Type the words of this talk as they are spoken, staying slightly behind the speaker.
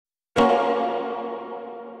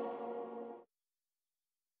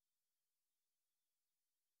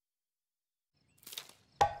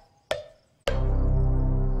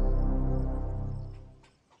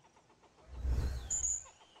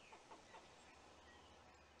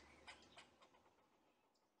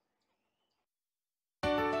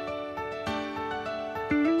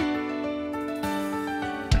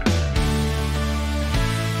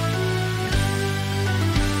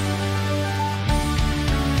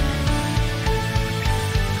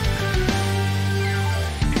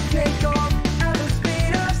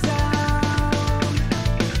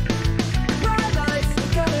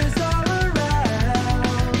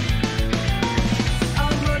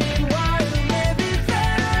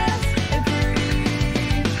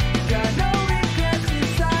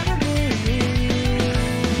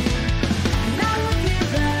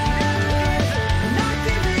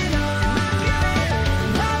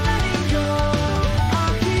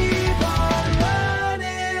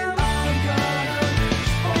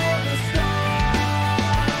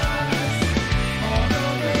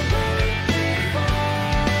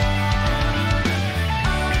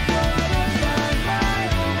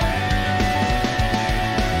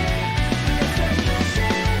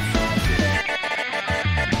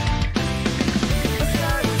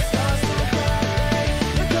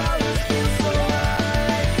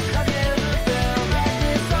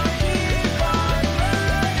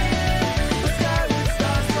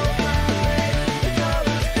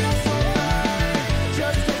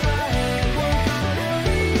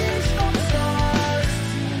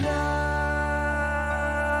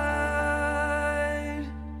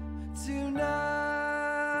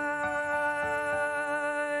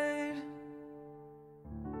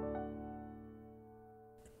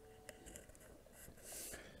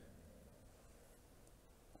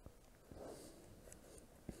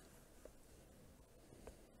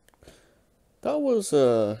That was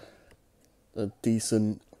a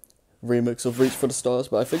decent remix of Reach for the Stars,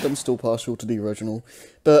 but I think I'm still partial to the original.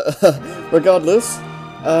 But regardless,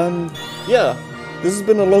 yeah, this has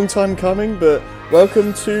been a long time coming, but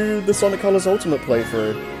welcome to the Sonic Colors Ultimate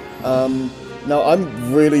playthrough. Now,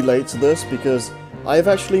 I'm really late to this because I've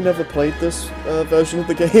actually never played this version of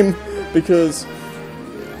the game, because,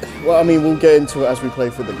 well, I mean, we'll get into it as we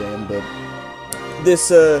play through the game, but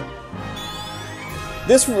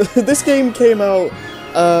this game came out,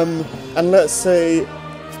 and let's say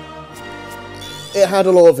it had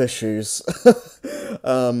a lot of issues.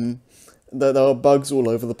 There were bugs all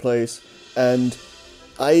over the place, and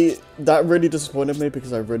that really disappointed me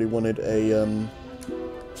because I really wanted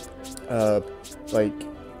like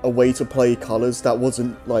a way to play colors that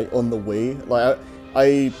wasn't like on the Wii. Like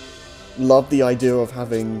I love the idea of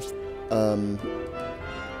having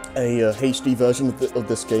a HD version of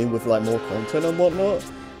this game with like more content and whatnot.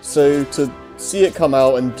 So to see it come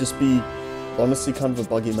out and just be honestly kind of a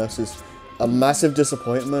buggy mess is a massive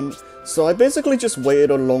disappointment. So I basically just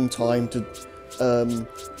waited a long time to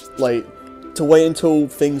wait until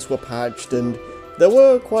things were patched, and there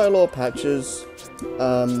were quite a lot of patches.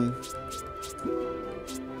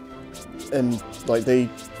 And like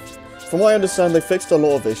from what I understand, they fixed a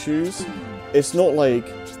lot of issues. It's not like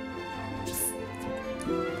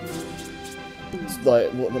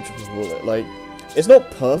what you call it? Like, it's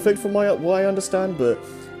not perfect from what I understand, but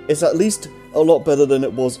it's at least a lot better than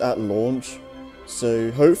it was at launch.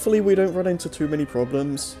 So hopefully we don't run into too many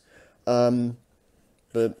problems.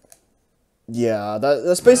 But yeah,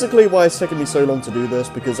 that's basically why it's taken me so long to do this,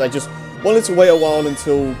 because I just wanted to wait a while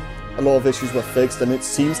until a lot of issues were fixed, and it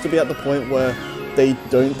seems to be at the point where they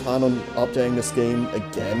don't plan on updating this game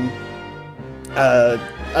again.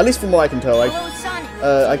 At least from what I can tell.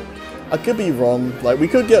 I could be wrong. Like, we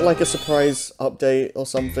could get like a surprise update or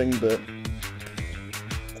something, but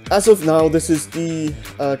as of now, this is the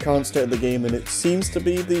current state of the game, and it seems to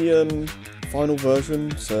be the final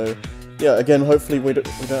version. So yeah, again, hopefully we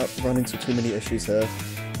don't run into too many issues here,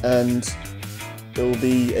 and there will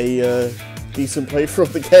be a decent playthrough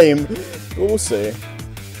of the game. We'll see.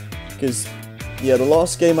 Because yeah, the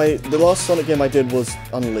last Sonic game I did was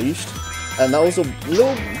Unleashed, and that was a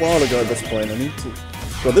little while ago at this point. I need to.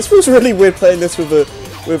 God, this feels really weird playing this with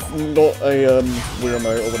not a Wii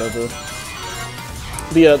remote or whatever.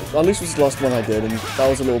 But yeah, Unleashed was the last one I did, and that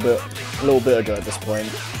was a little bit ago at this point.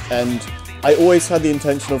 And I always had the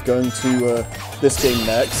intention of going to this game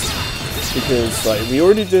next, because like we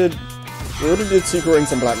already did Secret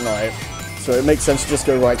Rings and Black Knight, so it makes sense to just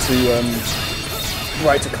go right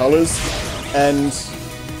to Colors, and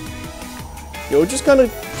you'll just kind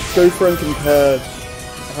of go through and compare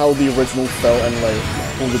how the original felt and like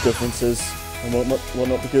all the differences and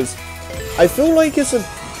whatnot, because I feel like it's a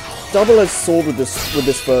double-edged sword with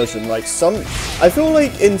this version. Like I feel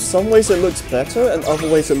like in some ways it looks better and other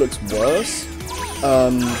ways it looks worse.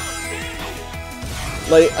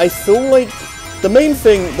 Like I feel like the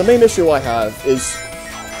main issue I have is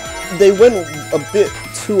they went a bit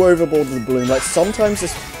too overboard with the balloon. Like sometimes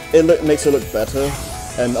it makes it look better,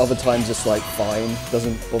 and other times it's like fine,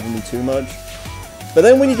 doesn't bother me too much. But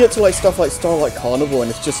then when you get to like stuff like Starlight Carnival, and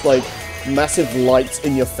it's just like massive lights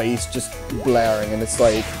in your face just blaring, and it's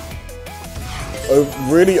like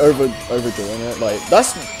really overdoing it. Like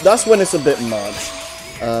that's when it's a bit much.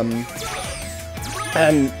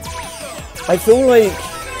 And I feel like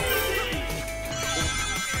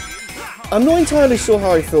I'm not entirely sure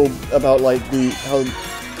how I feel about like how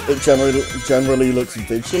it generally looks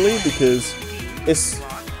visually, because it's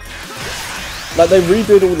like they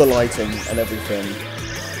redid all the lighting and everything,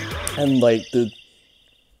 and like the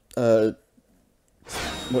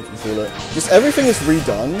what do you call it? Just everything is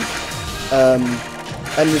redone,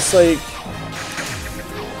 and it's like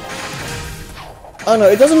I don't know.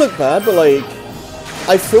 It doesn't look bad, but like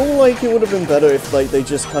I feel like it would have been better if like they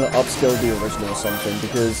just kind of upscaled the original or something,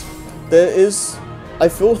 because I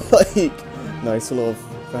feel like nice, a lot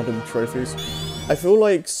of random trophies. I feel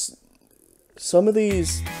like some of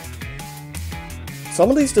these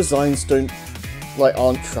designs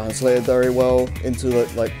aren't translated very well into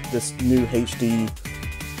like this new HD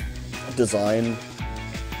design.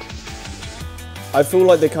 I feel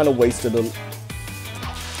like they kind of wasted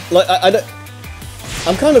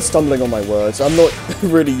I'm kind of stumbling on my words. I'm not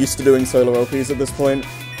really used to doing solo LPs at this point,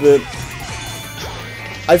 but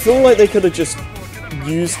I feel like they could have just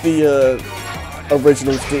use the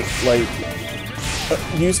originals to like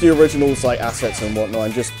use the originals like assets and whatnot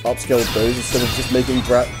and just upscale those instead of just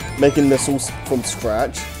making this all from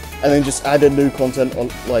scratch and then just add in new content on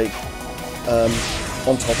like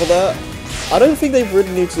on top of that. I don't think they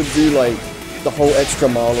really need to do like the whole extra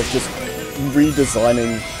mile of just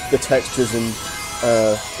redesigning the textures and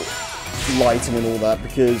lighting and all that,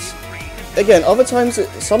 because again,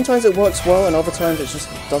 sometimes it works well and other times it just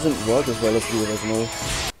doesn't work as well as the original.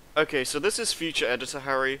 Okay, so this is future editor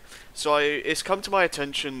Harry. So it's come to my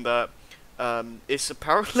attention that it's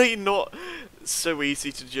apparently not so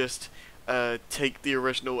easy to just take the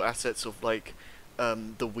original assets of like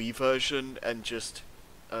the Wii version and just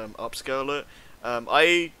upscale it.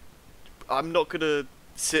 I'm not gonna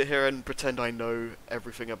sit here and pretend I know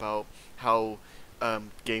everything about how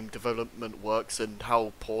game development works and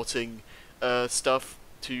how porting stuff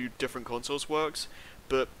to different consoles works,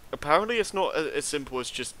 but apparently it's not as simple as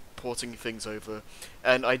just porting things over.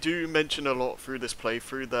 And I do mention a lot through this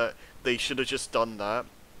playthrough that they should have just done that,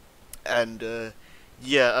 and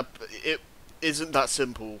yeah, it isn't that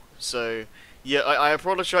simple. So yeah, I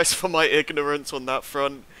apologize for my ignorance on that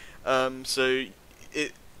front. So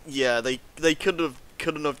yeah, they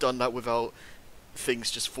couldn't have done that without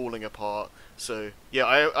things just falling apart. So yeah,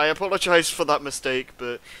 I apologize for that mistake,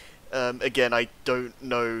 but again, I don't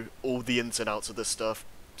know all the ins and outs of this stuff,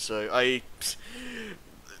 so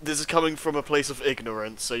this is coming from a place of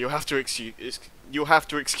ignorance, so you'll have to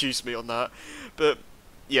excuse me on that. But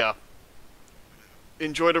yeah,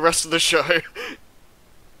 enjoy the rest of the show.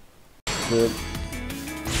 But,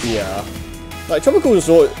 yeah, like Tropical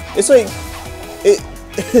Resort, it's like it.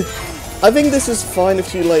 I think this is fine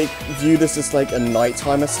if you like view this as like a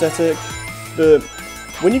nighttime aesthetic, but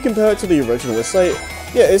when you compare it to the original, it's like,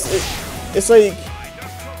 yeah, it's like,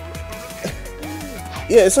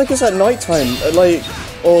 yeah, it's like it's at nighttime, like,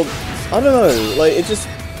 or I don't know, like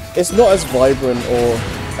it's not as vibrant or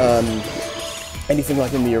anything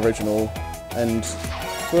like in the original, and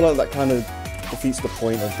I feel like that kind of defeats the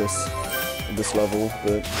point of this level.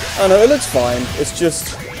 But I don't know, it looks fine. It's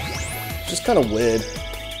just kind of weird.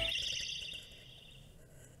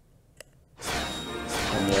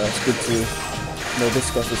 Yeah, it's good to know this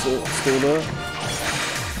stuff is still there.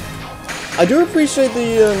 I do appreciate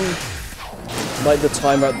the like the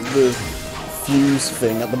time at the fuse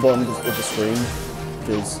thing at the bottom of the screen,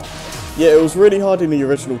 because yeah, it was really hard in the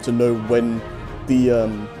original to know when the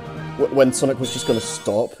when Sonic was just gonna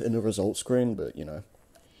stop in the result screen, but you know.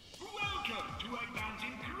 Welcome to Eggman's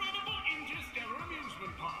incredible interstellar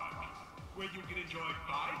amusement park, where you can enjoy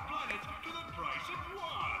 5 planets for the price of 1.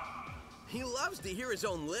 He loves to hear his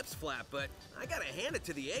own lips flap, but I gotta hand it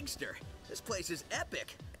to the Eggster. This place is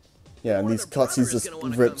epic. Yeah, and these cutscenes just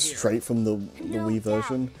ripped straight from the Wii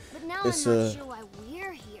version. It's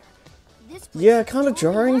yeah, kind of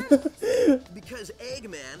jarring. Because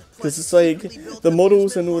Eggman, because it's like the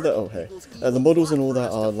models and all that. Oh hey, the models and all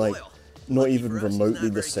that are like not even remotely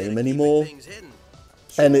the same anymore.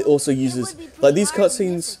 And it also uses like these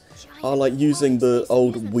cutscenes are like using the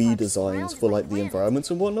old Wii designs for like the environments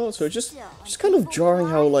and whatnot. So it's just kind of jarring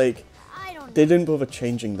how like they didn't bother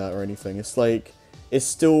changing that or anything. It's like it's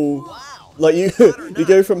still like you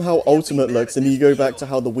go from how Ultimate looks and you go back to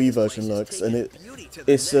how the Wii version looks, and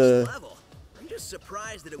it's not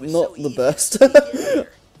the best.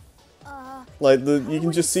 Like you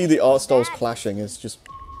can just see the art styles clashing. It's just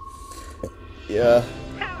yeah.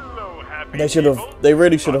 They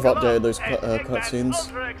really should have updated those cutscenes.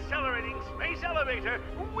 Ultra-accelerating space elevator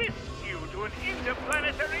whisks you to an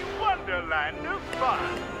interplanetary wonderland of fun.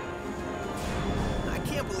 I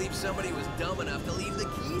can't believe somebody was dumb enough to leave the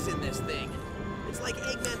keys in this thing. It's like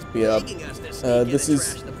Eggman's begging us to sneak in this and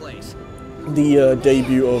is trash the place. the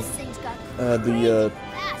debut of the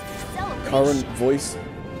current voice.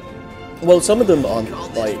 Well, some of them aren't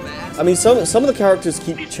like. I mean, some of the characters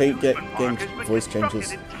keep getting voice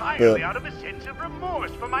changes, but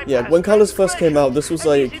yeah, when Colors first came out, this was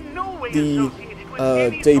like the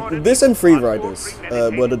this and Free Riders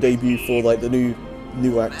were the debut for like the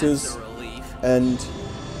new actors, and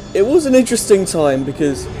it was an interesting time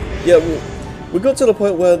because yeah, we got to the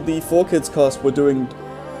point where the 4Kids cast were doing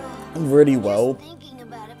really well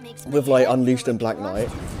with like Unleashed and Black Knight,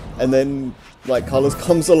 and then like Colors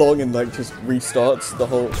comes along and like just restarts the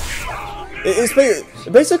whole. It's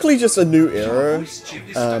basically just a new era,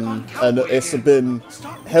 and it's been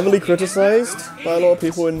heavily criticized by a lot of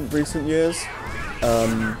people in recent years,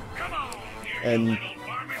 and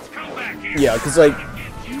yeah, because like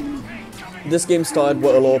this game started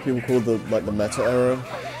what a lot of people call the meta era,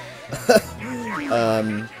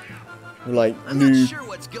 like new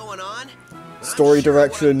story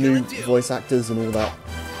direction, new voice actors, and all that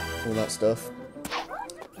stuff.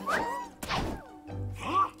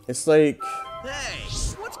 It's like, Hey,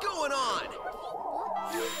 what's going on?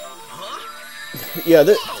 yeah,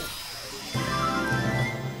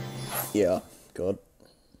 yeah, God.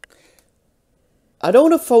 I don't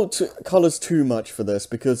want to fault Colors too much for this,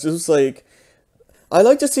 because it was like, I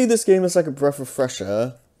like to see this game as like a breath of fresh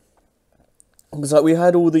air. Because like we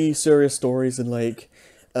had all the serious stories and like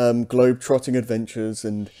globe-trotting adventures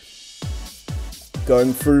and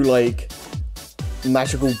going through like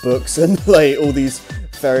magical books and like all these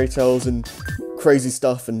fairy tales and crazy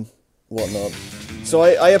stuff and whatnot. So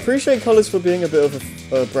I appreciate Colors for being a bit of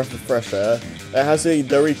a breath of fresh air. It has a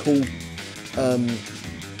very cool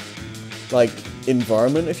like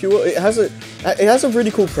environment, if you will. It has a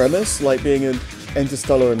really cool premise, like being an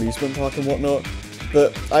interstellar amusement park and whatnot.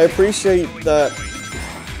 But I appreciate that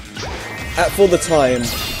for the time,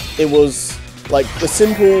 it was like the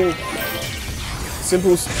simple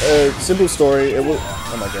story. It was,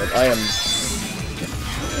 oh my god,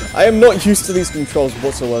 I am not used to these controls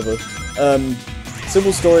whatsoever.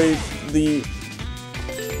 Simple story.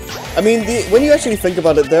 When you actually think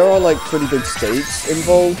about it, there are like pretty big stakes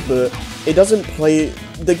involved, but it doesn't play.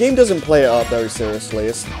 The game doesn't play it up very seriously.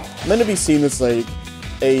 It's meant to be seen as like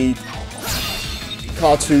a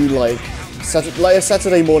cartoon, like a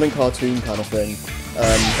Saturday morning cartoon kind of thing,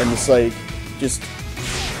 and it's like just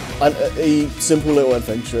a simple little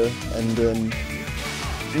adventure, and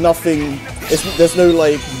nothing. There's no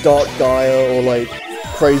like dark Gaia or like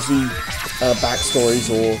crazy backstories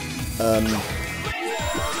or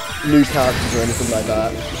new characters or anything like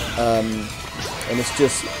that, and it's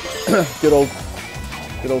just good old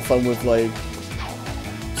fun with like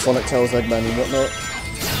Sonic, Tails, Eggman and whatnot.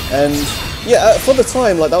 And yeah, for the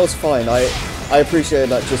time, like that was fine. I appreciated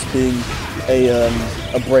that just being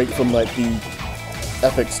a break from like the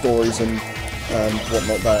epic stories and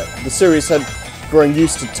whatnot that the series had grown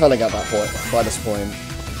used to telling at that point. By this point,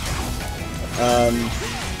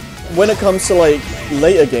 when it comes to like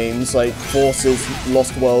later games like Forces,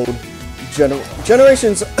 Lost World,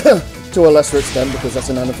 Generations to a lesser extent because that's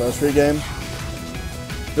an anniversary game.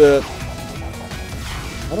 But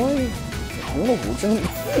how do I want to wall jump?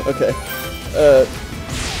 Okay.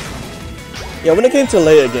 Yeah, when it came to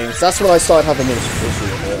later games, that's when I started having an issue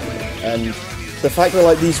with it. And the fact that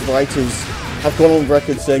like these writers have gone on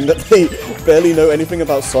record saying that they barely know anything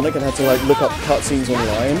about Sonic and had to like look up cutscenes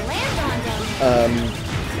online.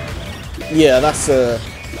 Yeah, that's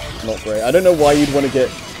not great. I don't know why you'd want to get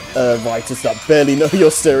writers that barely know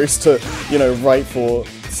your series to, you know, write for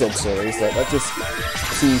said series. Like that just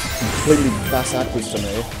seems completely backwards to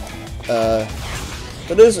me.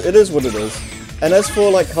 But it is what it is. And as for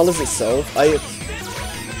like Colors itself,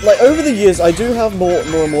 over the years I do have more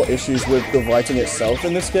and more issues with the writing itself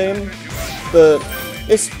in this game, but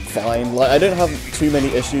it's fine. Like I don't have too many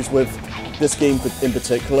issues with this game in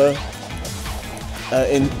particular.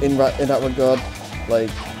 In that regard, like,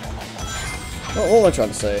 what am I trying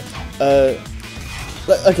to say?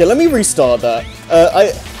 Okay, let me restart that.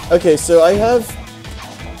 So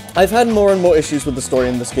I've had more and more issues with the story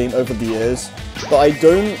in this game over the years, but I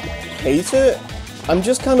don't hate it. I'm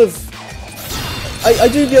just kind of, I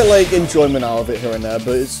do get like enjoyment out of it here and there,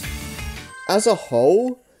 but it's, as a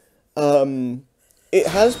whole, it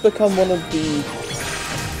has become one of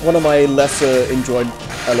my lesser enjoyed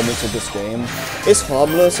elements of this game. It's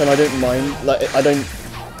harmless and I don't mind, like, I don't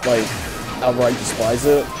like outright despise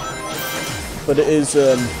it, but it is,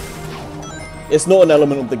 it's not an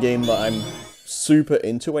element of the game that I'm super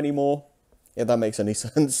into anymore, if that makes any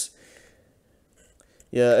sense.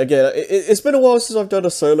 Yeah, again, it's been a while since I've done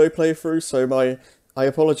a solo playthrough, so I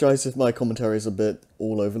apologise if my commentary is a bit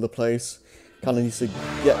all over the place. Kind of need to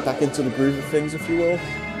get back into the groove of things, if you will.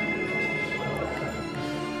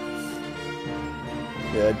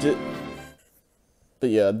 Yeah, but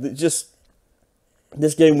yeah, just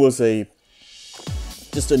this game was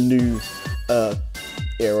just a new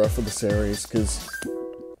era for the series, because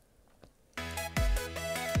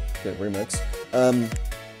remix.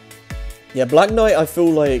 Yeah, Black Knight, I feel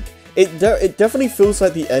like it definitely feels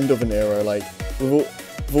like the end of an era, like with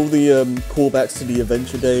all the callbacks to the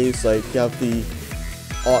adventure days. Like you have the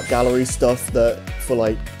art gallery stuff that for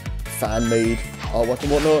like fan made artwork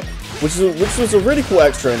and whatnot, which was a really cool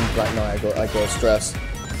extra in Black Knight. I got to stress,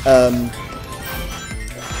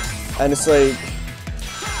 and it's like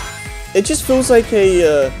it just feels like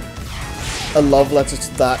a love letter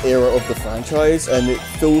to that era of the franchise, and it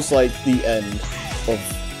feels like the end of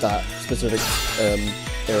that specific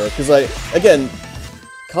era, because like again,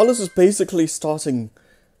 Colors was basically starting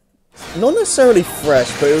not necessarily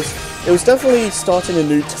fresh, but it was definitely starting a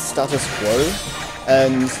new status quo,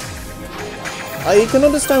 and I can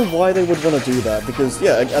understand why they would want to do that, because,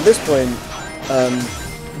 yeah, at this point,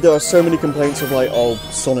 there are so many complaints of, like, oh,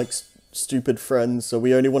 Sonic's stupid friends, so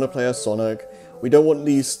we only want to play as Sonic, we don't want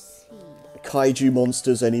these kaiju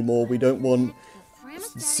monsters anymore, we don't want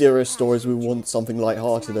serious stories, we want something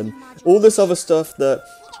lighthearted, and all this other stuff that,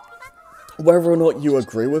 whether or not you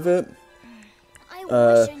agree with it,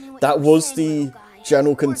 that was the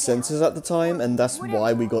general consensus at the time, and that's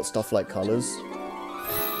why we got stuff like Colors.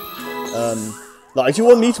 Like, if you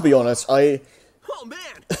want me to be honest, Oh man,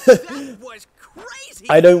 that was crazy.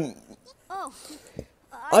 I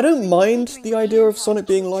don't mind the idea of Sonic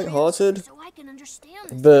being lighthearted,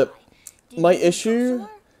 but my issue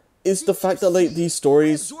is the fact that, like, these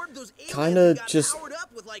stories kind of just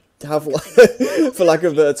have, like, for lack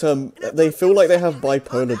of a better term, they feel like they have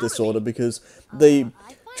bipolar disorder, because they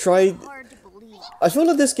try... I feel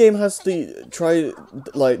like this game has the...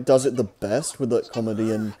 does it the best with the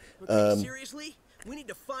comedy and,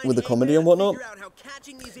 whatnot.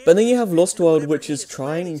 But then you have Lost World, which is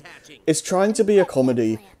trying to be a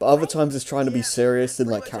comedy, but other times it's trying to be serious and,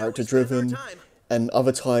 like, character driven, and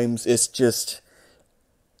other times it's just,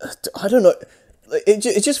 I don't know,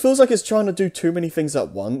 it just feels like it's trying to do too many things at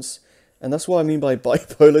once, and that's what I mean by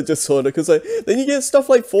bipolar disorder, because, like, then you get stuff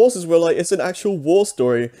like Forces where, like, it's an actual war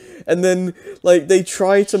story, and then, like, they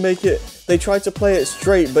try to play it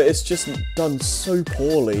straight, but it's just done so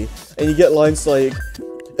poorly, and you get lines like,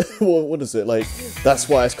 what is it, like, that's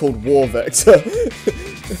why it's called War Vector,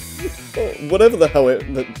 whatever the hell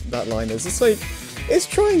that line is, it's like, it's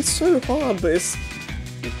trying so hard, but it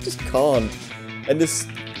just can't, and this...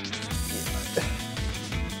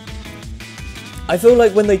 I feel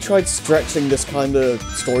like when they tried stretching this kind of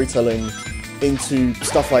storytelling into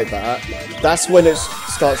stuff like that, that's when it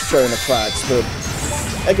starts showing the cracks, but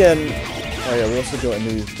again, oh yeah, we also got a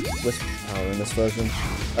new Wisp power in this version.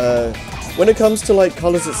 When it comes to, like,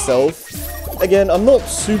 Colors itself, again, I'm not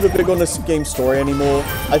super big on this game's story anymore.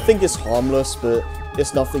 I think it's harmless, but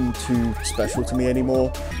it's nothing too special to me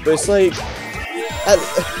anymore. But it's like...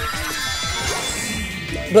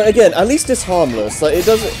 But again, at least it's harmless. Like, it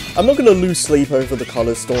doesn't... I'm not gonna lose sleep over the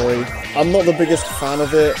Colors story. I'm not the biggest fan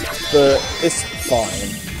of it, but it's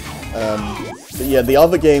fine. But yeah, the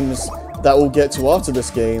other games that we'll get to after this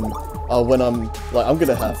game are when I'm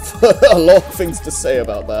gonna have a lot of things to say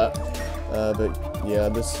about that. But yeah,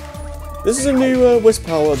 this is a new Wisp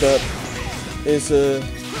power that is, I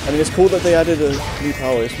mean, it's cool that they added a new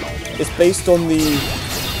power. It's based on the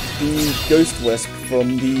Ghost Wisp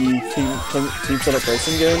from the Team Sonic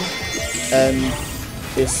Racing game, and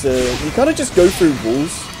it's you kind of just go through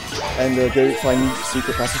walls and go find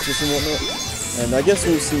secret passages and whatnot. And I guess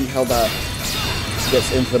we'll see how that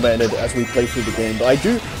gets implemented as we play through the game. But I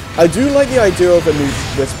do like the idea of a new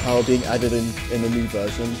Wisp power being added in a new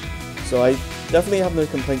version. So I definitely have no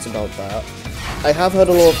complaints about that. I have heard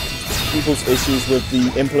a lot of people's issues with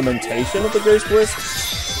the implementation of the Ghost Wisp,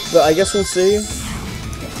 but I guess we'll see.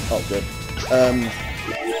 Oh, good.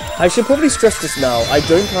 I should probably stress this now. I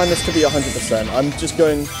don't plan this to be 100%.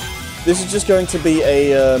 This is just going to be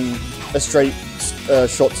a straight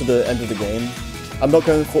shot to the end of the game. I'm not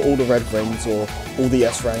going for all the red rings or all the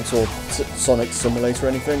S ranks or Sonic Simulator or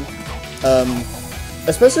anything.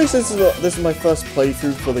 Especially since this is my first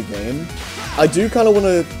playthrough for the game. I do kind of want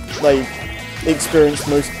to, like, experience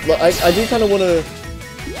I do kind of want to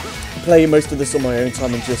play most of this on my own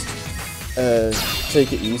time and just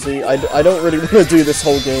take it easy. I don't really want to do this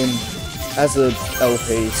whole game as a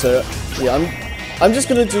LP, so yeah, I'm just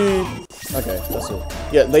gonna do... Okay, that's it.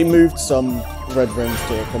 Yeah, they moved some red rings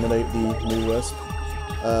to accommodate the new Wisp.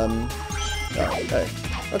 Oh, okay.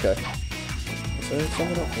 Okay. Is there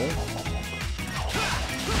someone up there?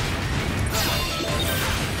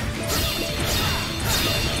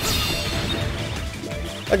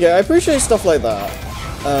 Okay, I appreciate stuff like that.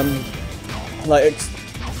 Like,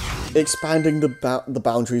 expanding the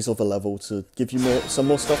boundaries of a level to give you some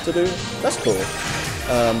more stuff to do. That's cool.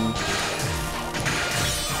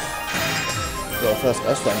 Well, first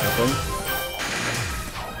S rank, I think.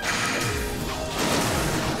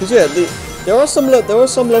 Because yeah, there are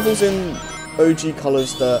some levels in OG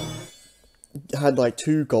Colors that had like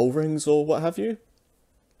 2 gold rings or what have you.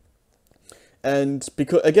 And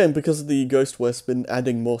because of the Ghost Wisp been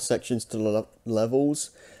adding more sections to the levels,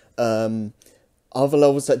 other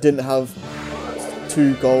levels that didn't have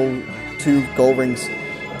 2 gold rings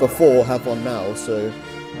before have one now. So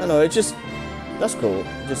I don't know, that's cool.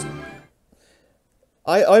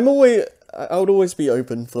 I would always be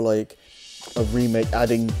open for like a remake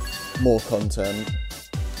adding more content.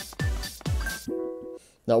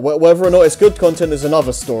 Now, whether or not it's good content is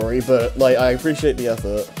another story, but, like, I appreciate the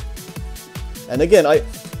effort. And again,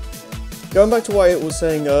 going back to what I was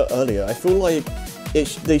saying earlier, I feel like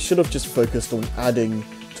they should have just focused on adding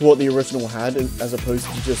to what the original had, as opposed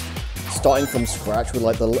to just starting from scratch with,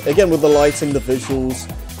 like, with the lighting, the visuals,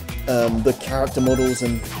 the character models,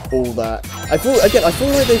 and all that. I feel like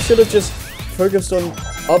they should have just focused on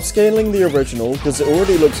upscaling the original, because it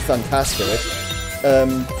already looks fantastic.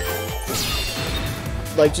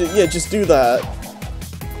 Just do that.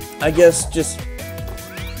 I guess just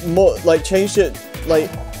change it,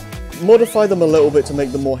 modify them a little bit to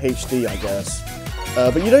make them more HD, I guess.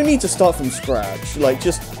 But you don't need to start from scratch.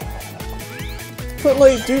 Just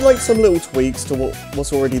do some little tweaks to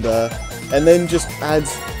what's already there, and then just add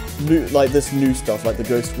this new stuff, like the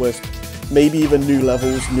Ghost Wisp, maybe even new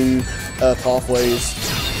levels, new pathways,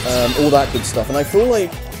 all that good stuff. And I feel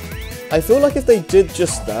like if they did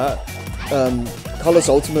just that, Colors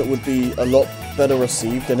Ultimate would be a lot better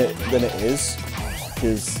received than it is,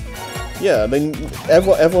 because yeah, I mean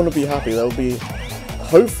everyone would be happy. There'll be,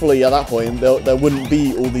 hopefully at that point there wouldn't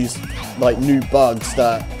be all these new bugs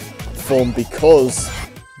that form because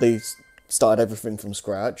they started everything from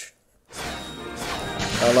scratch.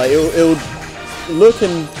 It would look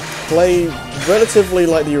and play relatively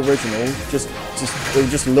like the original, it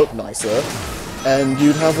would just look nicer, and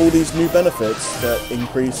you'd have all these new benefits that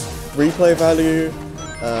increase replay value,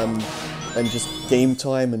 and just game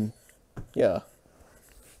time, and yeah.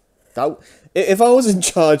 If I was in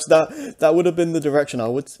charge, that would have been the direction I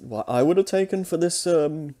would have taken for this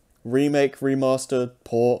remake, remaster,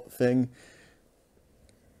 port thing.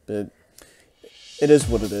 But it is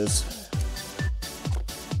what it is.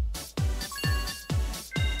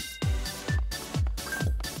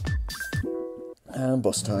 And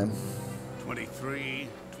boss time. 23,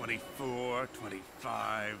 24,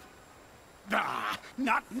 25. Ah,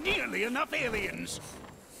 not nearly enough aliens.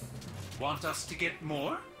 Want us to get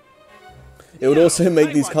more? It would also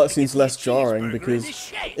make these cutscenes less jarring,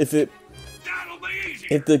 because if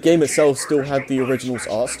the game itself still had the original's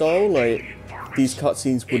art style, these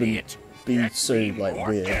cutscenes wouldn't be so weird.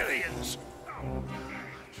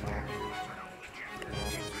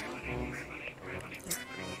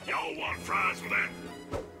 Y'all want fries with that?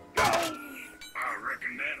 No! I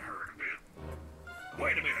reckon that hurt a bit.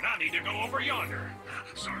 Wait a minute, I need to go over yonder.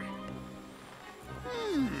 Sorry.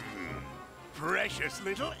 Precious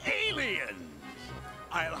little aliens!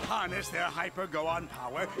 I'll harness their hyper-go-on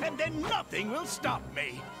power, and then nothing will stop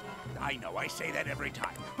me. I know I say that every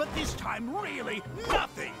time, but this time, really,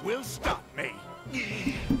 nothing will stop me.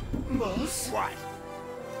 Boss? What?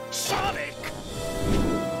 Sonic!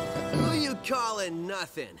 Who you calling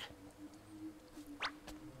nothing?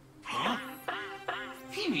 Huh?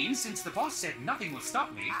 He means since the boss said nothing will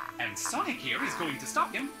stop me, and Sonic here is going to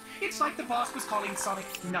stop him, it's like the boss was calling Sonic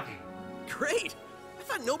nothing. Great! I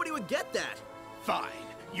thought nobody would get that. Fine.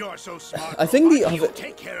 You're so smart. I think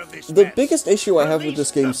the biggest issue I have with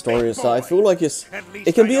this game's story is that I feel like it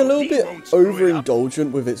can be a little bit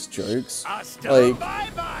overindulgent with its jokes. I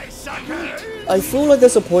feel like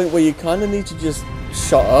there's a point where you kind of need to just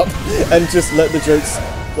shut up and just let the jokes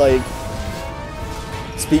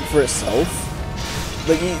speak for itself.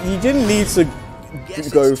 You didn't need to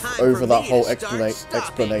go over that whole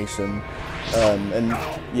explanation. And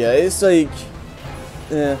yeah, it's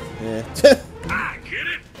yeah.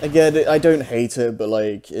 Again, I don't hate it, but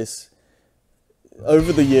it's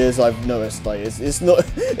over the years I've noticed it's not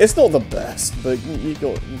the best, but you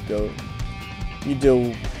deal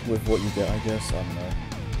with what you get, I guess. I don't know.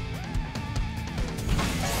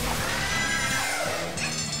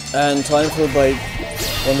 And time for one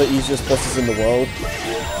of the easiest bosses in the world.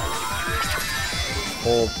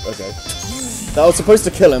 Okay, that was supposed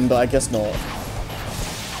to kill him, but I guess not.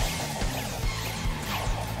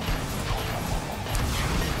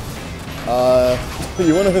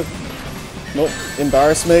 You wanna not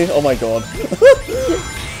embarrass me? Oh my god.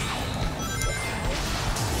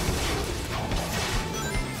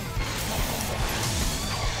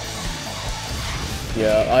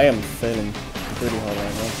 Yeah, I am failing pretty hard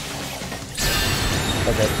right now.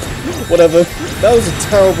 Okay, whatever. That was a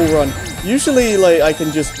terrible run. Usually, I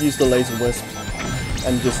can just use the laser wisp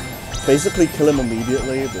and just basically kill him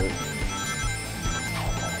immediately, but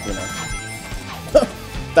you know.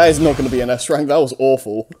 That is not going to be an S rank, that was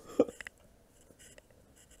awful.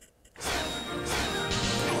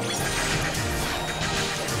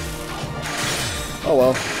 Oh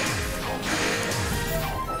well.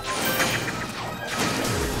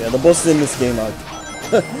 Yeah, the bosses in this game are...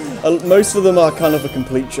 most of them are kind of a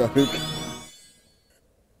complete joke.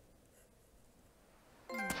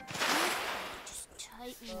 Just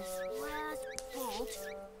tighten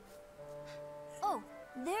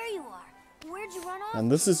There you are. Where'd you run off?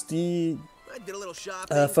 And this is the I did a little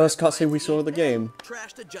shopping. first cutscene we saw of the game,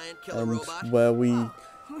 Trashed a giant killer and robot. where we,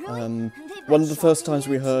 Really? one of the first times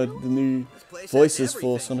we heard the new Place has voices for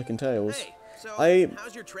everything. Sonic and Tails. Hey, so I-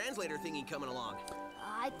 how's your translator thingy coming along?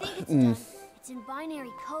 I think it's done. It's in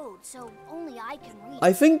binary code, so only I can read.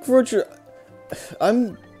 I think Roger,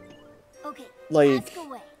 I'm Okay, like ask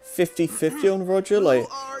away. 50-50 on Roger, like,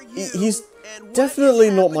 Who are he's you, and what definitely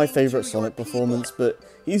is not my happening favourite to Sonic your performance, people? but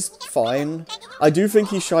he's fine. I do think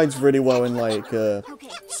he shines really well in, like,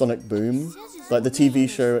 Sonic Boom, like the TV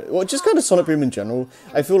show, well, just kind of Sonic Boom in general.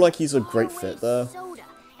 I feel like he's a great fit there.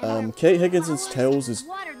 Kate Higgins' Tails is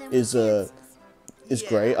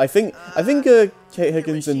great. I think Kate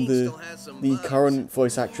Higgins and the current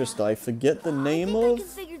voice actress that I forget the name of,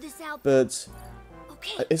 but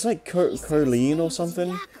it's like Colleen or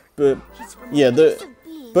something. But yeah,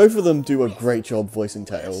 both of them do a great job voicing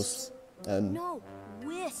Tails, and No,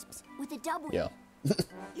 wisps with a W. yeah.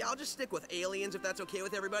 Yeah, I'll just stick with aliens if that's okay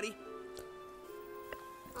with everybody.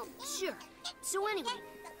 Oh, sure. So anyway,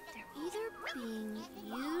 they're either being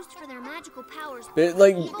used for their magical powers. But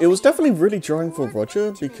like, it was definitely really jarring for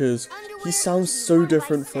Roger because he sounds so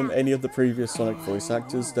different from any of the previous Sonic voice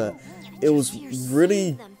actors that it was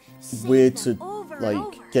really weird to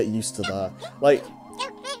like get used to that. Like,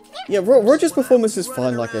 yeah, Roger's performance is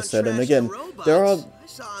fine, like I said, and again, there are I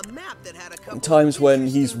saw a map that had a couple times when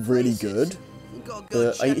he's amazing really places. good.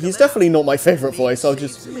 Go check He's them definitely out. not my favorite voice. I'll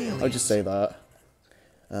just Amazing. say that.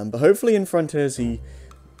 But hopefully in Frontiers he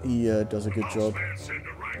does a good job.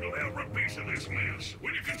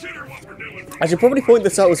 I should probably point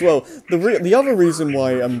this out as well. The other reason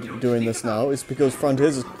why I'm doing this now is because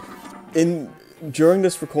Frontiers is during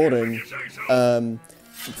this recording.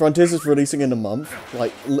 Frontiers is releasing in a month,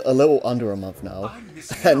 like a little under a month now,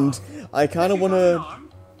 and I kind of want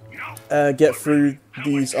to get through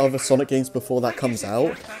these other Sonic games before that comes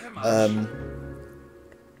out,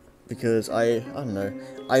 because I don't know,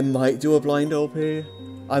 I might do a blind LP.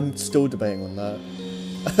 I'm still debating on that,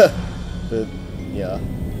 but yeah.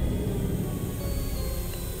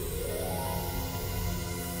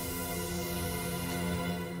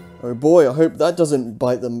 Oh boy, I hope that doesn't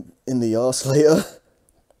bite them in the arse later.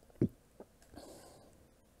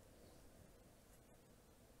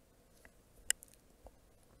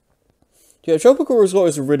 Yeah, Tropical Resort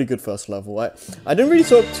is a really good first level. I didn't really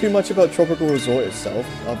talk too much about Tropical Resort itself,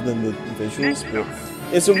 other than the visuals, but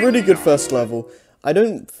it's a really good first level. I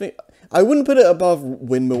wouldn't put it above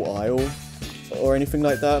Windmill Isle or anything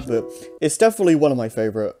like that, but it's definitely one of my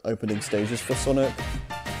favourite opening stages for Sonic.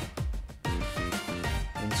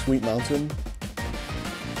 And Sweet Mountain.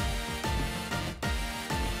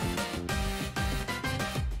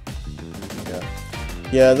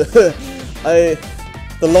 Yeah,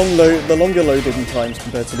 the longer loading times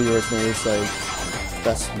compared to the original is like,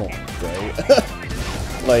 that's not great.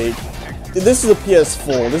 Like, this is a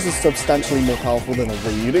PS4, this is substantially more powerful than a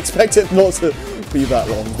Wii. You'd expect it not to be that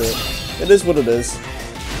long, but it is what it is.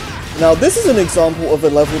 Now, this is an example of a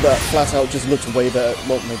level that flat out just looks way better.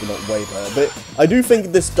 Well, maybe not way better, but I do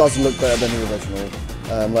think this does look better than the original.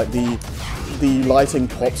 Like, the lighting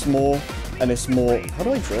pops more, and it's more... How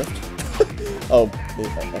do I drift? Oh,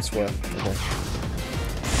 I swear. Okay.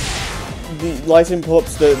 The lighting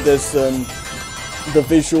pops, there's the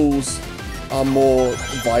visuals are more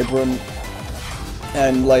vibrant,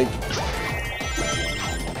 and like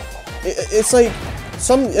it's like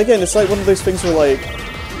it's like one of those things where like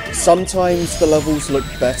sometimes the levels look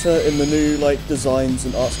better in the new like designs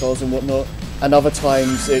and art styles and whatnot, and other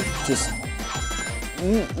times it just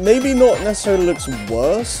maybe not necessarily looks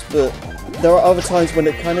worse, but there are other times when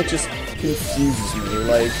it kind of just confuses me.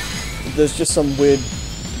 Like there's just some weird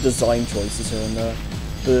design choices here and there,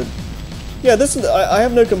 but yeah, I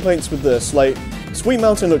have no complaints with this. Like, Sweet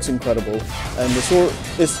Mountain looks incredible, and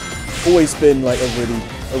it's always been like a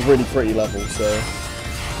really pretty level. So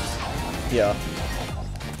yeah.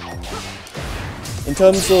 In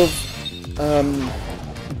terms of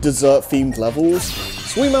dessert-themed levels,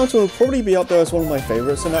 Sweet Mountain will probably be up there as one of my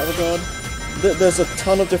favorites in that regard. There's a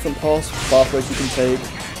ton of different pathways you can take.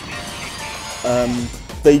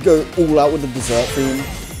 They go all out with the dessert theme.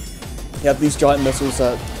 You have these giant missiles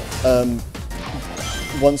that,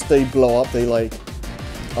 once they blow up, they like,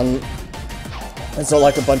 it's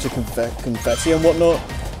like a bunch of confetti and whatnot,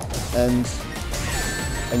 and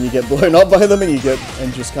you get blown up by them,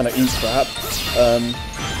 and just kind of eat crap.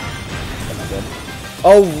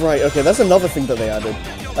 Oh right, okay, that's another thing that they added.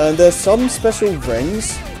 And there's some special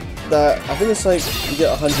rings that I think it's like you get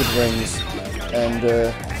 100 rings, and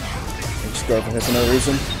just go over here for no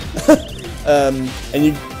reason. And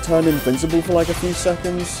turn invincible for like a few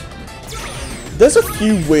seconds. There's a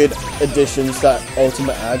few weird additions that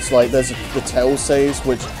Ultimate adds, like there's the tail saves,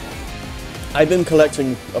 which I've been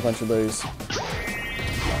collecting a bunch of those.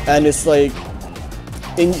 And it's like,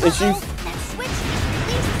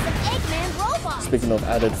 speaking of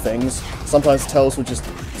added things, sometimes Tails will just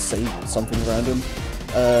say something random.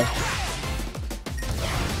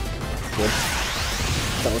 Good.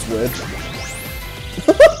 That was weird.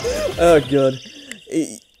 Oh god.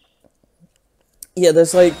 Yeah,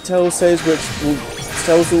 there's like Tails saves which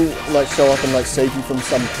Tails will like show up and like save you from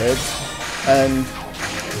some pits, and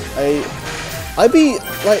I'd be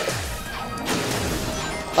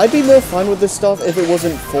more fine with this stuff if it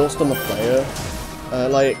wasn't forced on the player.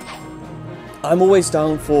 Like, I'm always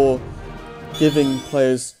down for giving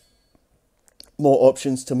players more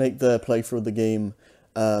options to make their playthrough of the game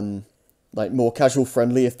like more casual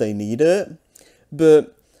friendly if they need it,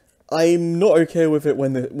 but I'm not okay with it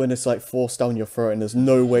when it's like forced down your throat and there's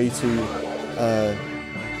no way to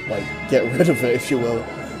like get rid of it, if you will.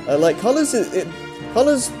 Like Colors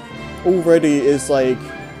already is like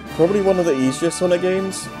probably one of the easiest Sonic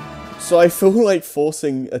games, so I feel like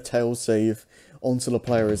forcing a tail save onto the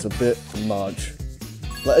player is a bit much.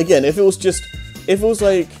 Like again, if it was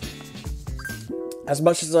like, as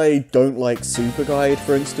much as I don't like Super Guide,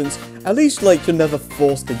 for instance, at least like you're never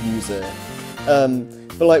forced to use it.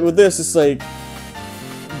 But like with this, it's like,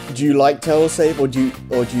 do you like tail save or do you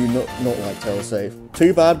not like tail save?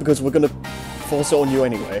 Too bad, because we're gonna force it on you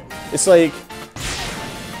anyway. It's like,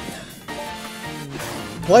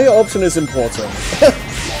 player option is important.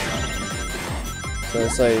 So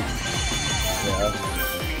it's like, yeah.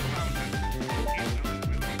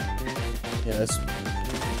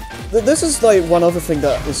 This is like one other thing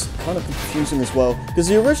that is kind of confusing as well, because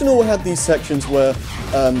the original had these sections where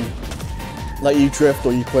like you drift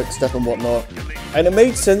or you quick step and whatnot, and it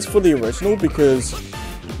made sense for the original because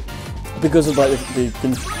of like the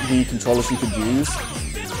controllers you could use,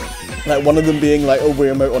 like one of them being like a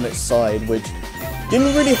Wiimote on its side, which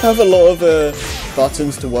didn't really have a lot of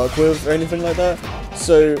buttons to work with or anything like that.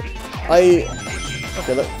 So okay,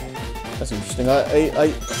 that's interesting.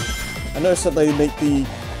 I noticed that they make the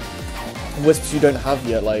wisps you don't have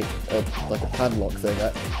yet, like a padlock thing.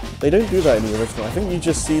 They don't do that in the original. I think you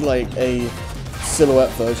just see like a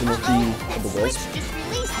silhouette version of the wisp. Just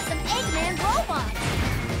released some Eggman robots.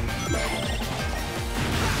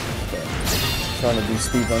 Trying to do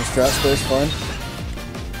speedrun strats, but it's fine.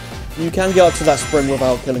 You can get up to that spring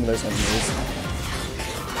without killing those enemies.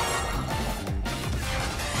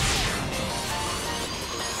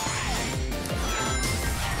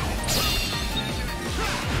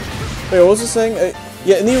 Wait, what was I saying?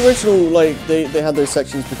 Yeah, in the original, like they had those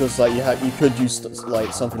sections because like you could use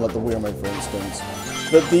like something like the Wiimote, for instance.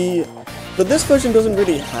 But this version doesn't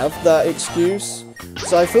really have that excuse.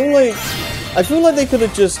 So I feel like they could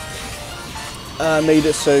have just made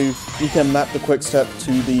it so you can map the quick step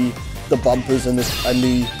to the bumpers and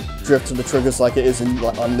the drift to the triggers like it is in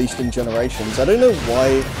like Unleashed in Generations. I don't know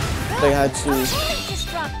why they had to. Just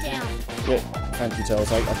drop down. Yeah, thank you,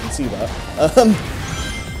 Tails. I can see that.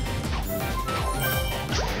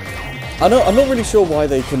 I'm not really sure why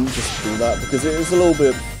they couldn't just do that, because it is a little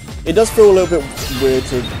bit. It does feel a little bit weird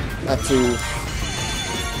to have to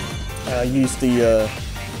use the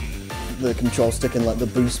control stick and like the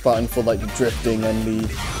boost button for like the drifting and the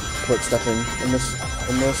quick stepping in this.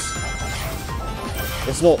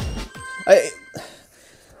 It's not.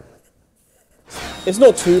 It's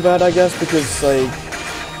not too bad, I guess, because like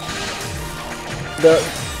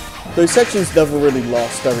those sections never really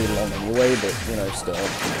last very long anyway. But you know, still.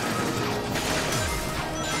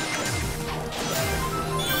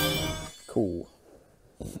 Cool.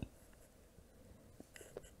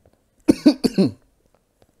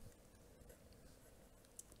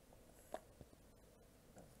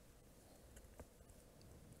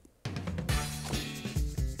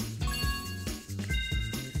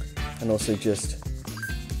 And also just,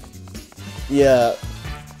 yeah,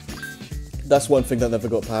 that's one thing that never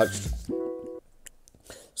got patched.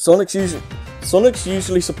 Sonic's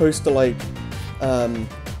usually supposed to like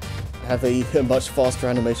have a much faster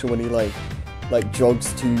animation when he like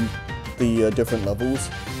jogs to the different levels,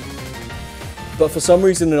 but for some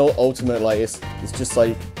reason in Ultimate, like it's just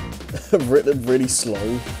like really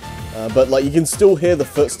slow, but like you can still hear the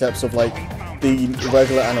footsteps of like the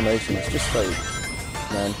regular animation. It's just like,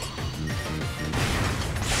 man,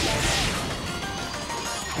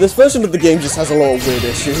 this version of the game just has a lot of weird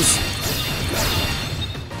issues.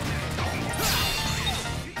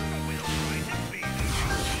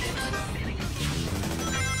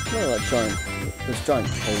 Those giant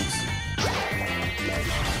toads.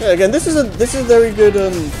 Yeah, again, this is a very good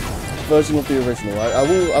version of the original. I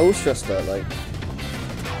will stress that. Like,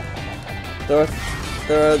 there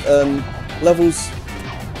are levels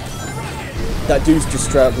that do just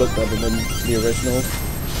straight up look better than the original.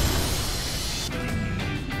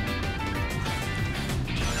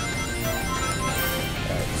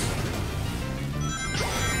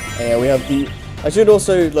 Right. Yeah, we have the. I should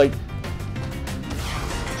also like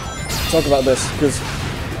talk about this because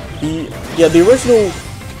the original.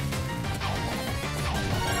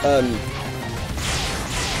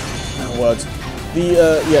 Words.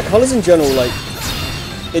 The colors in general, like,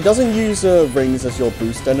 it doesn't use rings as your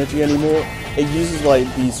boost energy anymore. It uses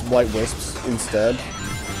like these white wisps instead.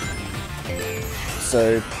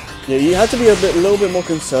 So yeah, you have to be a little bit more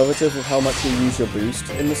conservative with how much you use your boost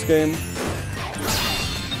in this game.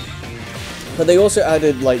 But they also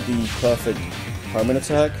added like the perfect permanent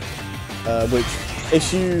attack, which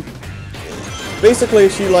if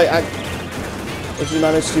you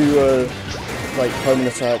manage to like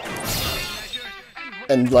permanent attack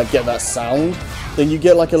and like get that sound, then you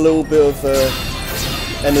get like a little bit of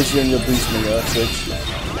energy on your boost meter,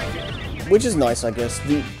 which is nice, I guess.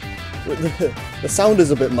 The sound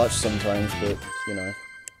is a bit much sometimes, but you know.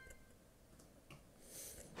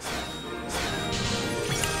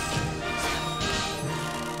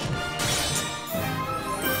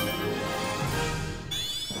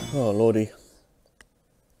 Oh lordy.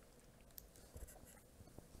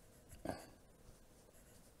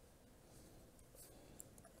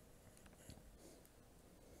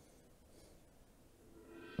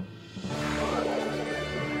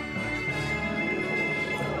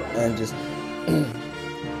 And just let's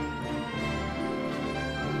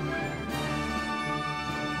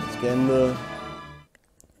get in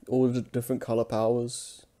all the different color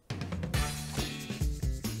powers.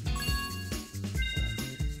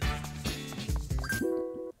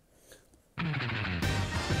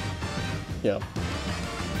 Yeah.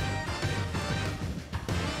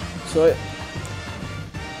 So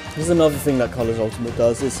here's another thing that Colors Ultimate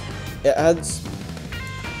does is it adds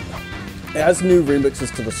new remixes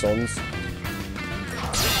to the songs.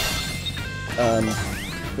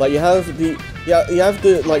 Like you have the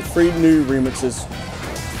like 3 new remixes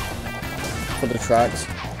for the tracks,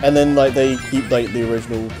 and then like they keep like the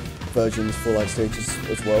original versions for like stages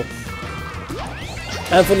as well.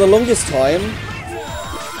 And for the longest time,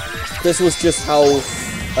 this was just how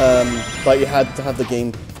like you had to have the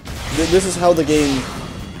game. This is how the game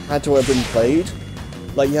had to have been played.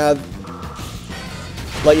 Like you have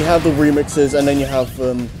the remixes, and then you have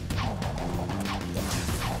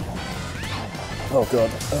oh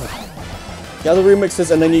god, you have the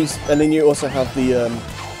remixes, and then you also have the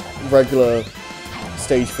regular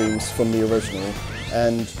stage themes from the original,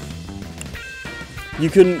 and you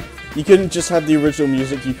couldn't just have the original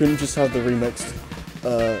music. You couldn't just have the remixed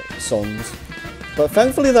songs. But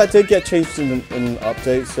thankfully that did get changed in an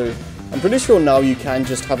update, so I'm pretty sure now you can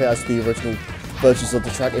just have it as the original versions of the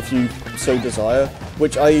track if you so desire,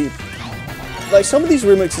 which I like. Some of these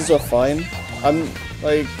remixes are fine.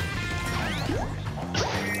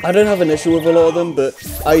 I don't have an issue with a lot of them, but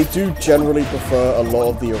I do generally prefer a lot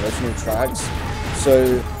of the original tracks.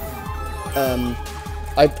 So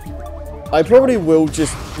I probably will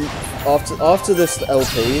just after this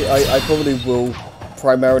LP, I probably will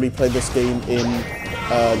primarily play this game in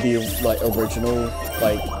the original,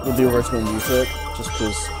 with the original music, just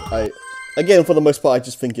because again, for the most part, I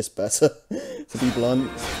just think it's better, to be blunt.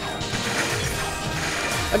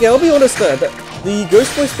 Okay, I'll be honest there, the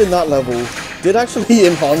Ghost Voice in that level did actually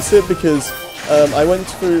enhance it, because I went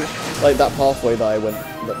through that pathway that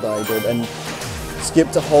I did, and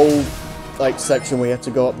skipped a whole section where you had to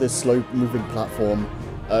go up this slow-moving platform,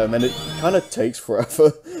 and it kind of takes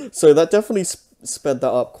forever. So that definitely sped that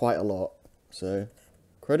up quite a lot. So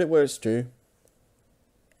credit where it's due.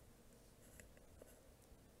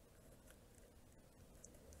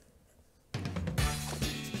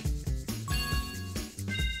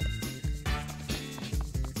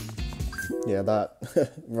 Yeah, that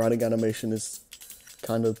running animation is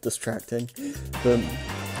kind of distracting, but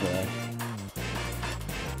yeah.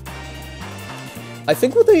 I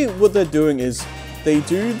think what they're doing is they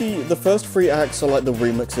do the first 3 acts are like the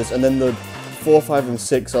remixes, and then the 4, 5, and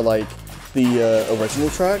 6 are like the original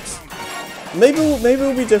tracks. Maybe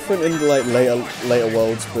it'll be different in later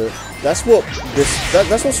worlds, but that's what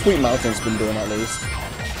Sweet Mountain's been doing at least.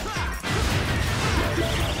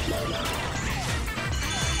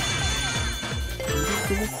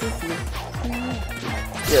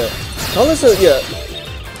 Yeah, Colors are, yeah.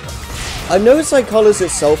 I noticed Colors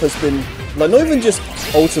itself has been, not even just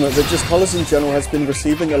Ultimate, but just Colors in general has been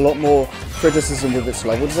receiving a lot more criticism with its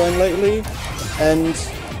level design lately, and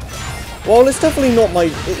while it's definitely not my...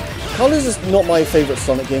 Colors is not my favourite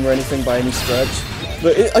Sonic game or anything by any stretch,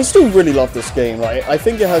 but I still really love this game, right? I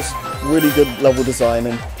think it has really good level design,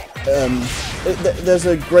 and there's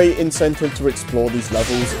a great incentive to explore these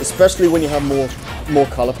levels, especially when you have more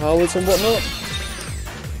color powers and whatnot.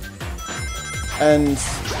 And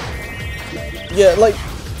yeah, like,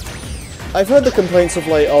 I've heard the complaints of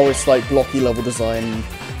like, oh, it's like blocky level design,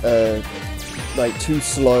 like too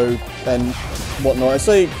slow and whatnot. I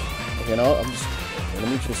say, okay, no, let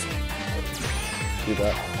me just do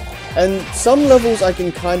that. And some levels I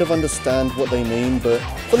can kind of understand what they mean, but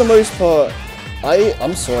for the most part,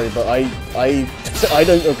 I'm sorry, but I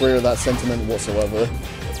don't agree with that sentiment whatsoever.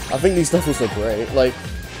 I think these levels are great. Like,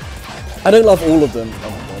 I don't love all of them. Oh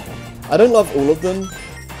my god. I don't love all of them.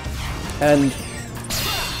 And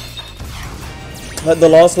like the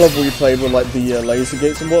last level we played with like the laser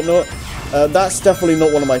gates and whatnot, that's definitely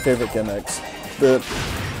not one of my favorite gimmicks. But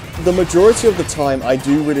the majority of the time, I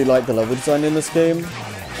do really like the level design in this game.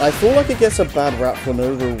 I feel like it gets a bad rap for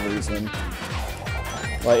no real reason.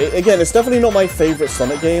 Like, again, it's definitely not my favorite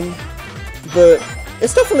Sonic game, but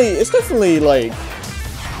it's definitely like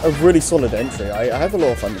a really solid entry. I have a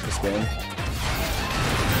lot of fun with this game.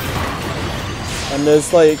 And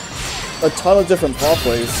there's like a ton of different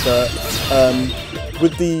pathways that,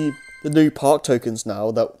 with the new park tokens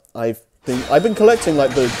now that I've been collecting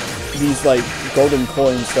like these like golden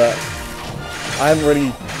coins that I haven't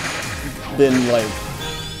really been like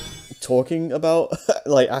talking about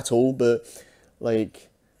like at all, but like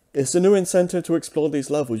it's a new incentive to explore these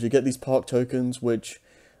levels. You get these park tokens, which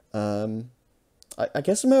I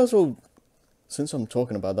guess I may as well, since I'm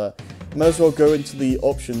talking about that, I may as well go into the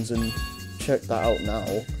options and check that out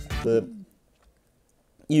now. But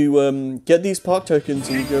you get these park tokens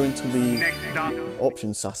and you go into the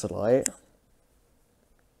options satellite,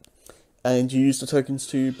 and you use the tokens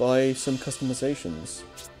to buy some customizations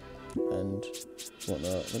and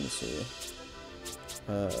whatnot. Let me see.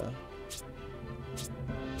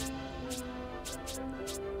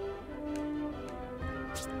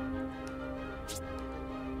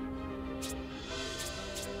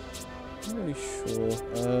 I'm not really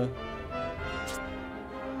sure.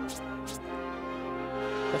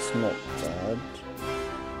 That's not bad.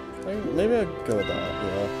 Maybe I'll go with that,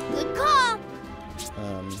 yeah. Good call!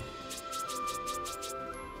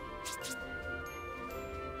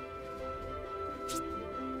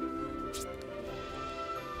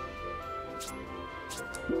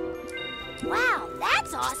 Wow,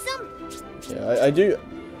 that's awesome! Yeah, I do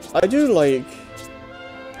like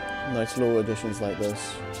nice little additions like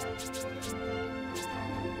this.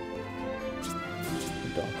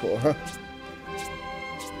 Dark Aura.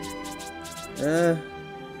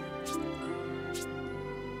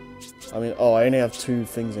 I mean, oh, I only have 2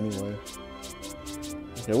 things anyway.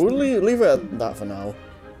 Okay, we'll leave it at that for now.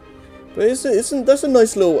 But that's a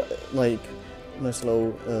nice little, like,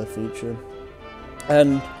 feature.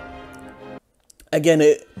 And again,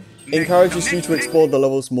 it encourages you to explore the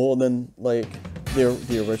levels more than like the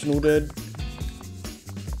original did,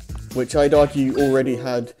 which I'd argue already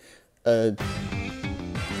had a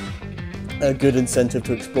good incentive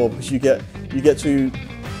to explore, because you get to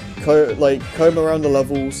comb around the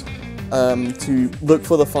levels to look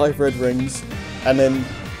for the 5 red rings, and then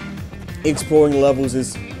exploring the levels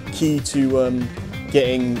is key to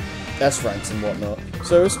getting S ranks and whatnot.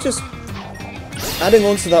 So it's just adding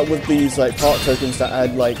on to that with these like park tokens that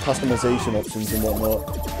add like customization options and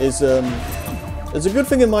whatnot is a good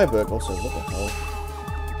thing in my book. Also, what the hell?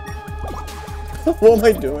 What am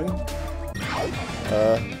I doing?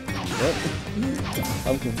 What?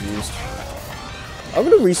 I'm confused. I'm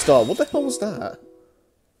gonna restart. What the hell was that?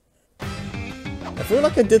 I feel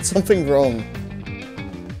like I did something wrong.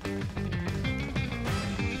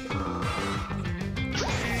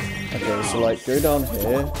 Okay, so like go down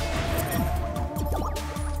here.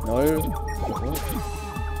 No.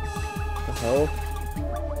 What the hell?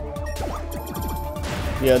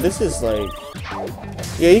 Yeah, this is like...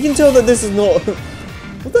 Yeah, you can tell that this is not...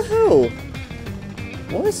 What the hell?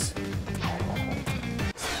 What?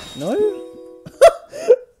 No?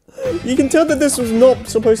 You can tell that this was not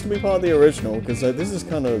supposed to be part of the original, because like, this is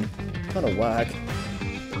kind of whack.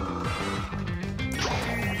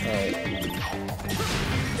 Alright.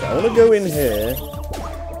 So I want to go in here.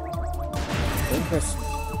 Don't press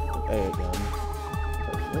A again.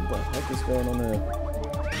 What the heck is going on here?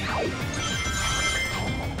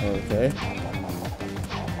 Okay.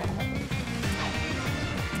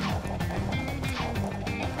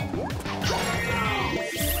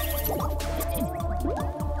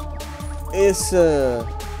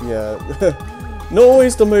 Yeah, not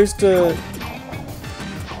always the most, what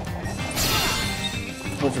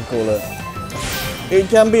do you call it? It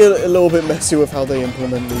can be a little bit messy with how they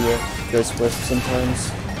implement the Ghost Wisp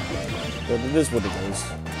sometimes, but it is what it is.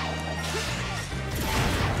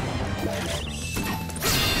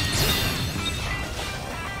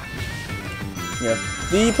 Yeah,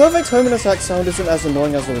 the perfect homing attack sound isn't as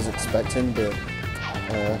annoying as I was expecting, but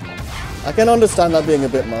I can understand that being a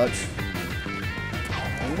bit much.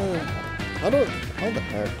 How the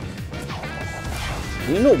heck?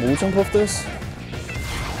 Can you not wall jump off this?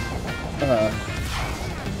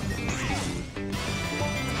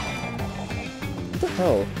 What the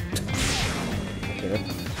hell? Okay.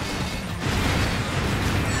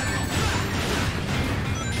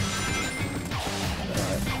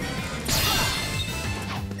 Alright.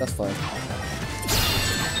 That's fine.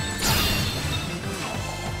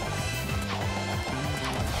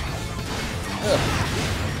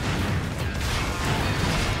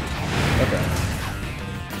 Okay.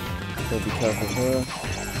 So be careful here.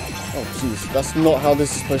 Oh jeez, that's not how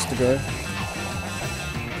this is supposed to go.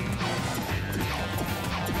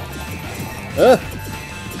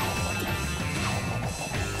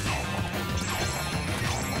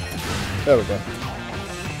 There we go.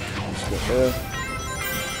 Let's get there.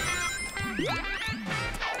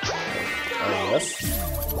 Oh yes.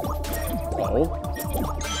 Oh.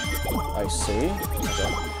 I see.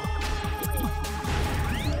 Okay.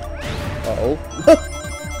 Uh-oh.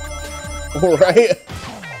 Alright.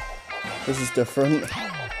 This is different.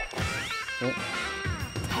 Oh.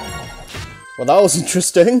 Well, that was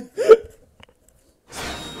interesting.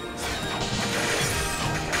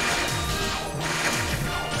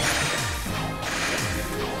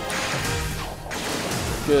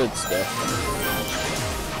 Good stuff.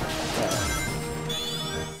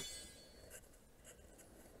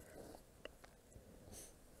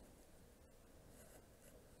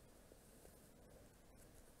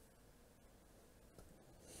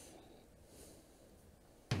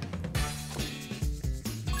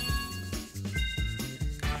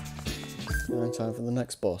 Time for the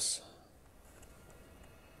next boss.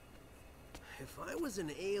 If I was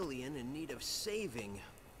an alien in need of saving,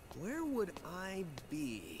 where would I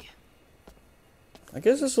be? I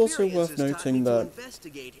guess it's also worth noting that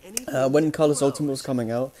when Colors Ultimate was coming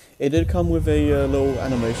out, it did come with a little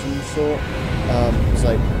animation short. It's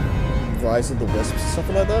like Rise of the Wisps,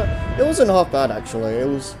 something like that. It wasn't half bad actually. It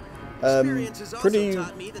was pretty.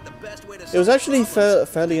 It was actually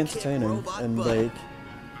fairly entertaining and like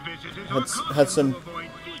had some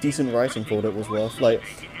decent writing for what it was worth. Like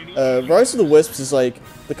Rise of the Wisps is like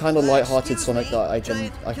the kind of light-hearted Sonic that I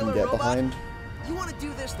can get behind. You want to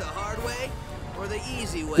do this the hard way or the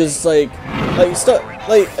easy way? Because like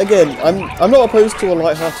again, I'm not opposed to a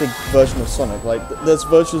light-hearted version of Sonic. Like there's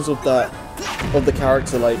versions of that of the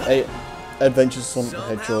character like Adventures of Sonic the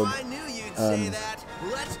Hedgehog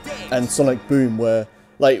and Sonic Boom, where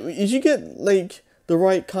like if you get like the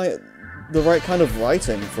right kind of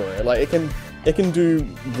writing for it, like it can do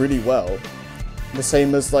really well. The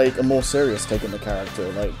same as like a more serious take on the character.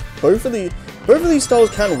 Like both of these styles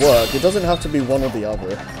can work. It doesn't have to be one or the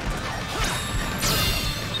other.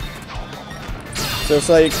 So it's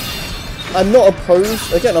like I'm not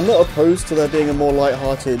opposed to there being a more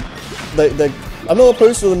light-hearted. I'm not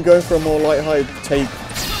opposed to them going for a more light-hearted take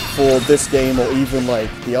for this game or even like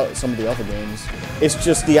some of the other games. It's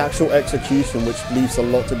just the actual execution which leaves a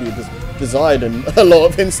lot to be desired in a lot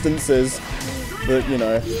of instances. But you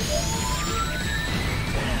know.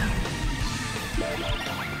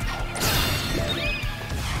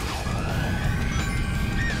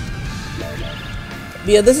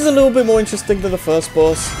 Yeah, this is a little bit more interesting than the first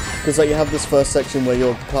boss, because like you have this first section where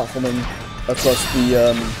you're platforming across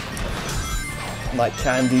the like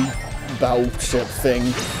candy battleship thing,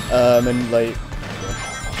 and like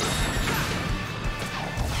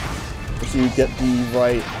if you get the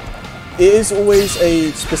right, it is always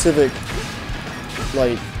a specific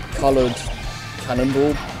like coloured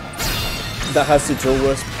cannonball that has the drill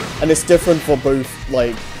wisp, and it's different for both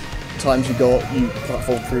like times you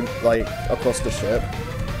platform through like across the ship.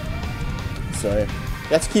 So you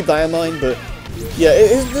have to keep that in mind. But yeah,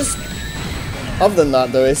 it is just. Other than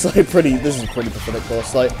that, though, it's like this is a pretty pathetic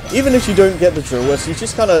boss. Like even if you don't get the drill wisp, you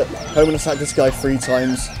just kind of home and attack this guy 3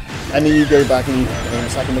 times, and then you go back and you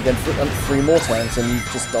attack him again 3 more times, and he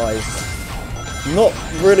just dies. Not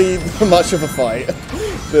really much of a fight,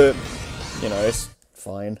 but you know it's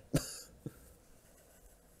fine.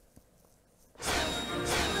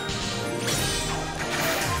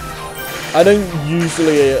 I don't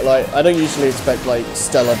usually expect like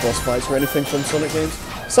stellar boss fights or anything from Sonic games.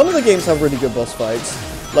 Some of the games have really good boss fights,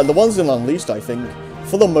 Like, the ones in Unleashed, I think,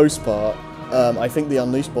 for the most part, I think the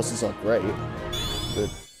Unleashed bosses are great. But,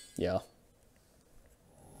 yeah.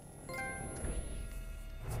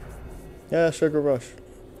 Yeah, Sugar Rush.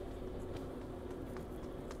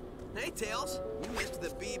 Hey, Tails, you missed the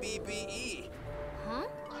BBBE. Huh?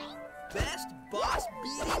 Best boss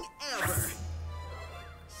beating ever.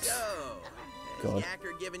 So, has God.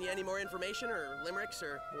 Yacker given you any more information or limericks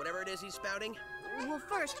or whatever it is he's spouting? Well,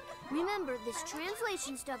 first, remember this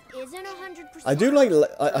translation stuff isn't 100%. I do like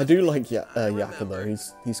Yakka though.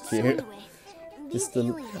 He's So cute. anyway, Just these the,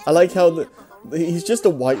 aliens I like how are made the up of a he's just a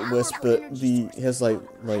white powerful wisp, but energy he has like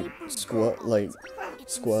source It's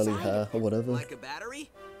squirrely inside hair of or whatever. Like a battery?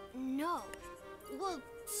 No. Well,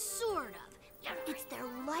 sort of. It's their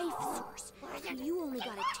life source. You only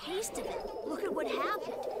got a taste of it. Look at what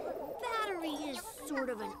happened. Battery is sort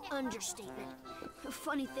of an understatement. A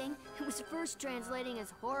funny thing, it was first translating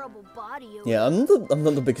as horrible body odor. Yeah, I'm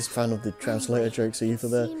not the biggest fan of the translator jokes either.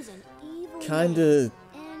 There, Seems an evil kinda.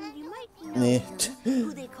 man, and you might know Meh. him,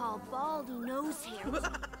 who they call Baldy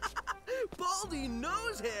Nosehair. Baldy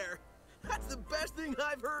nose hair! That's the best thing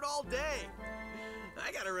I've heard all day.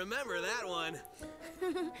 I gotta remember that one.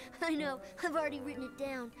 I know, I've already written it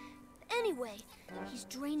down. Anyway, he's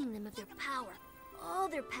draining them of their power. All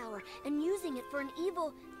their power, and using it for an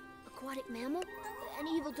evil aquatic mammal? An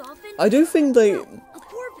evil dolphin? I do think they No, a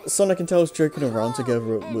porpoise. Sonic and Tails joking around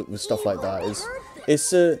together with stuff like that is it's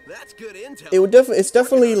That's good intel. it's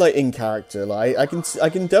definitely like in character. Like I can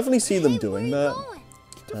definitely see them Hey, doing where that. you going?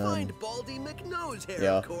 To find Baldy McNosehair,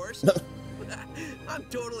 yeah. of course. I'm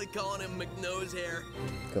totally calling him McNosehair.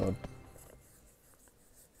 God.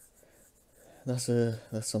 That's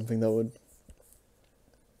something that would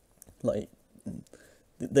like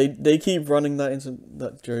they keep running that into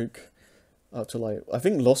that joke up to like I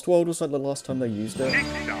think Lost World was like the last time they used it.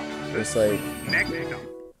 It's like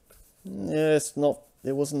yeah,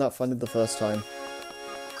 it wasn't that funny the first time.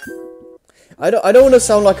 I don't want to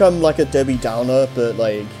sound like I'm like a Debbie Downer, but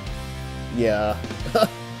like yeah.